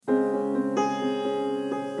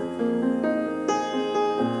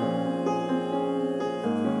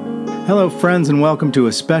Hello, friends, and welcome to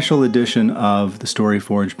a special edition of the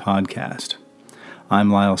StoryForge podcast.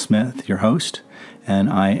 I'm Lyle Smith, your host, and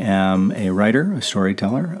I am a writer, a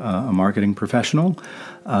storyteller, a marketing professional,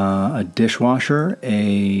 a dishwasher,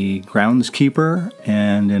 a groundskeeper,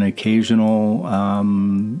 and an occasional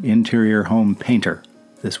interior home painter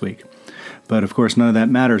this week. But of course, none of that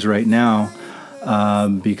matters right now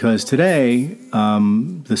because today,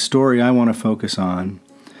 the story I want to focus on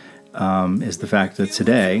is the fact that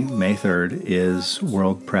today, May 3rd, is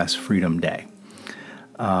World Press Freedom Day.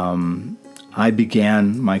 I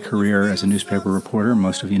began my career as a newspaper reporter,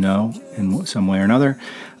 most of you know, in some way or another,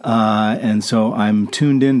 and so I'm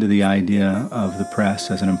tuned into the idea of the press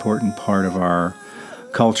as an important part of our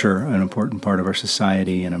culture, an important part of our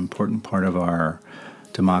society, an important part of our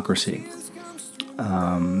democracy.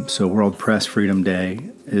 So World Press Freedom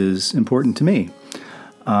Day is important to me.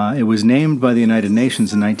 It was named by the United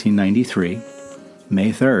Nations in 1993,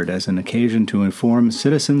 May 3rd, as an occasion to inform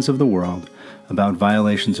citizens of the world about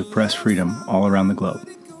violations of press freedom all around the globe.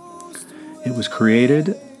 It was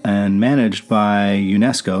created and managed by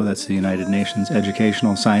UNESCO, that's the United Nations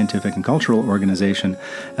Educational, Scientific, and Cultural Organization,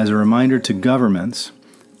 as a reminder to governments,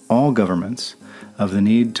 all governments, of the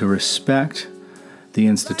need to respect the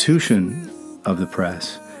institution of the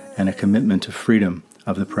press and a commitment to freedom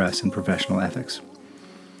of the press and professional ethics.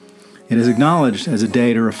 It is acknowledged as a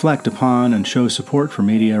day to reflect upon and show support for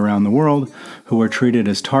media around the world who are treated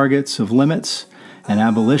as targets of limits and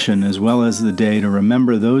abolition, as well as the day to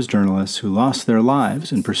remember those journalists who lost their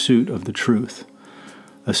lives in pursuit of the truth,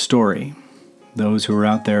 a story, those who are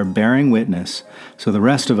out there bearing witness so the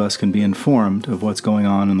rest of us can be informed of what's going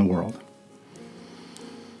on in the world.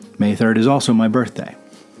 May 3rd is also my birthday,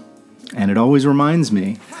 and it always reminds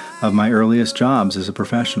me of my earliest jobs as a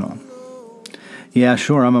professional. Yeah,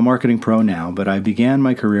 sure, I'm a marketing pro now, but I began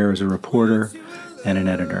my career as a reporter and an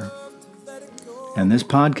editor. And this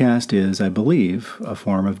podcast is, I believe, a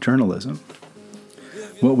form of journalism.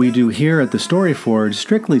 What we do here at the StoryForge,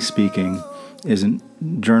 strictly speaking, isn't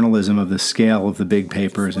journalism of the scale of the big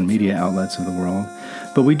papers and media outlets of the world,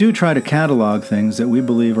 but we do try to catalog things that we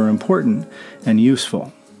believe are important and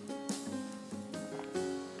useful.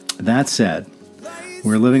 That said,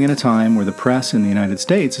 we're living in a time where the press in the United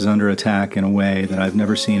States is under attack in a way that I've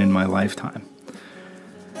never seen in my lifetime.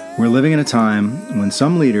 We're living in a time when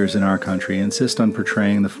some leaders in our country insist on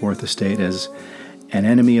portraying the Fourth Estate as an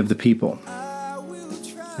enemy of the people.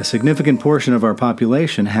 A significant portion of our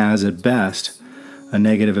population has, at best, a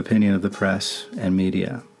negative opinion of the press and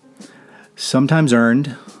media. Sometimes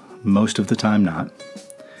earned, most of the time not.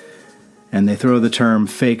 And they throw the term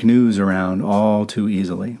fake news around all too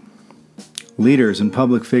easily. Leaders and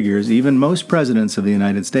public figures, even most presidents of the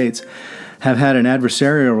United States, have had an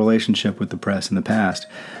adversarial relationship with the press in the past.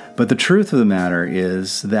 But the truth of the matter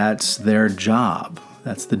is that's their job.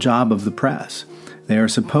 That's the job of the press. They are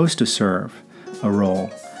supposed to serve a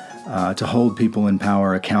role to hold people in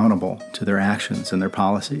power accountable to their actions and their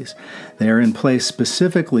policies. They are in place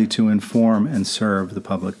specifically to inform and serve the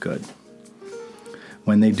public good.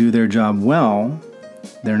 When they do their job well,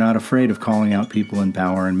 they're not afraid of calling out people in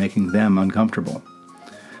power and making them uncomfortable.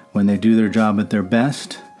 When they do their job at their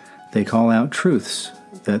best, they call out truths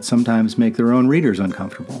that sometimes make their own readers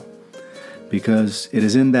uncomfortable. Because it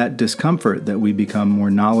is in that discomfort that we become more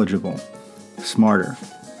knowledgeable, smarter,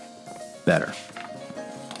 better.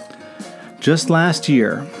 Just last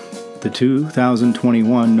year, the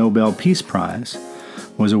 2021 Nobel Peace Prize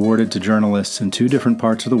was awarded to journalists in two different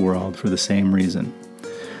parts of the world for the same reason.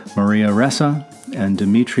 Maria Ressa and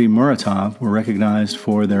Dmitry Muratov were recognized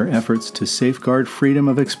for their efforts to safeguard freedom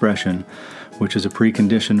of expression, which is a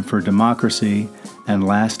precondition for democracy and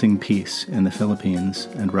lasting peace in the Philippines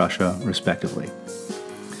and Russia, respectively.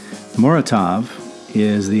 Muratov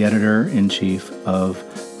is the editor-in-chief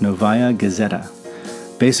of Novaya Gazeta,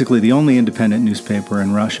 basically the only independent newspaper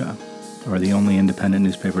in Russia, or the only independent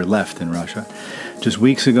newspaper left in Russia. Just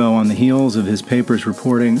weeks ago, on the heels of his paper's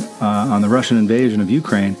reporting on the Russian invasion of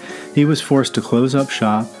Ukraine, he was forced to close up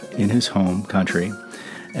shop in his home country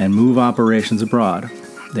and move operations abroad.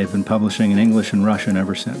 They've been publishing in English and Russian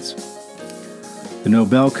ever since. The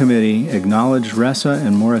Nobel Committee acknowledged Ressa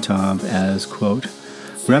and Muratov as, quote,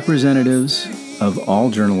 representatives of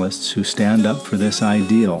all journalists who stand up for this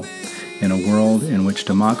ideal in a world in which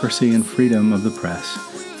democracy and freedom of the press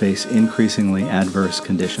face increasingly adverse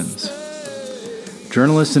conditions.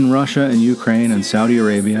 Journalists in Russia and Ukraine and Saudi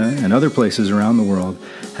Arabia and other places around the world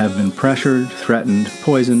have been pressured, threatened,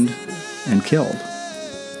 poisoned, and killed.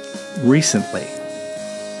 Recently.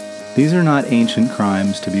 These are not ancient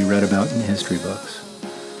crimes to be read about in history books.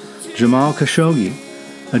 Jamal Khashoggi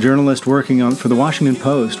A journalist working for the Washington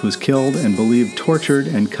Post was killed and believed tortured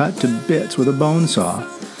and cut to bits with a bone saw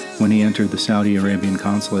when he entered the Saudi Arabian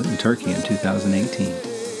consulate in Turkey in 2018.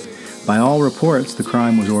 By all reports, the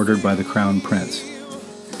crime was ordered by the Crown Prince.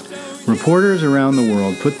 Reporters around the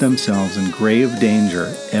world put themselves in grave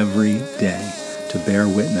danger every day to bear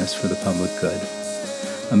witness for the public good.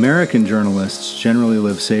 American journalists generally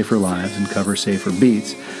live safer lives and cover safer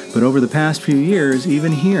beats, but over the past few years,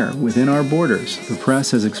 even here, within our borders, the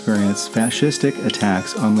press has experienced fascistic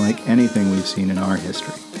attacks unlike anything we've seen in our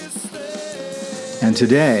history. And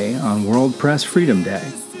today, on World Press Freedom Day,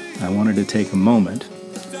 I wanted to take a moment,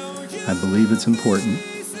 I believe it's important,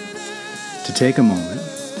 to take a moment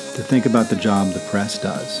to think about the job the press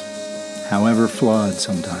does, however flawed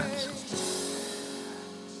sometimes.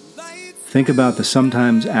 Think about the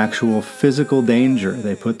sometimes actual physical danger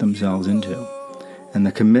they put themselves into and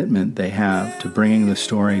the commitment they have to bringing the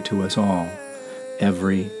story to us all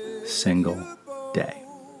every single day.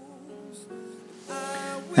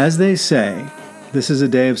 As they say, this is a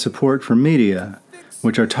day of support for media,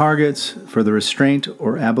 which are targets for the restraint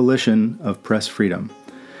or abolition of press freedom.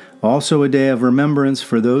 Also a day of remembrance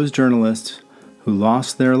for those journalists who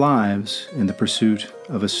lost their lives in the pursuit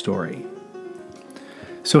of a story.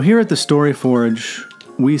 So here at the Story Forge,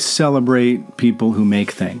 we celebrate people who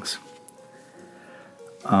make things.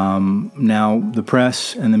 Now, the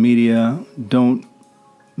press and the media don't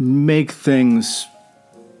make things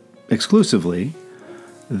exclusively.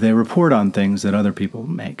 They report on things that other people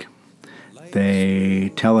make.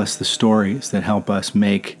 They tell us the stories that help us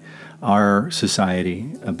make our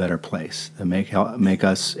society a better place, that make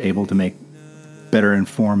us able to make better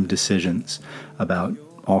informed decisions about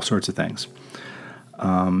all sorts of things.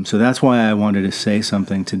 So that's why I wanted to say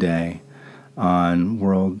something today on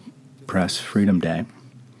World Press Freedom Day,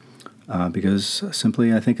 because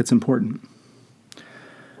simply I think it's important.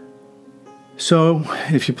 So,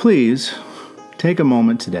 if you please, take a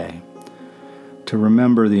moment today to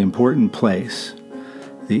remember the important place,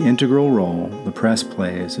 the integral role the press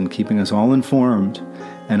plays in keeping us all informed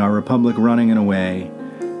and our republic running in a way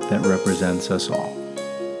that represents us all.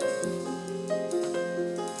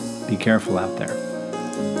 Be careful out there.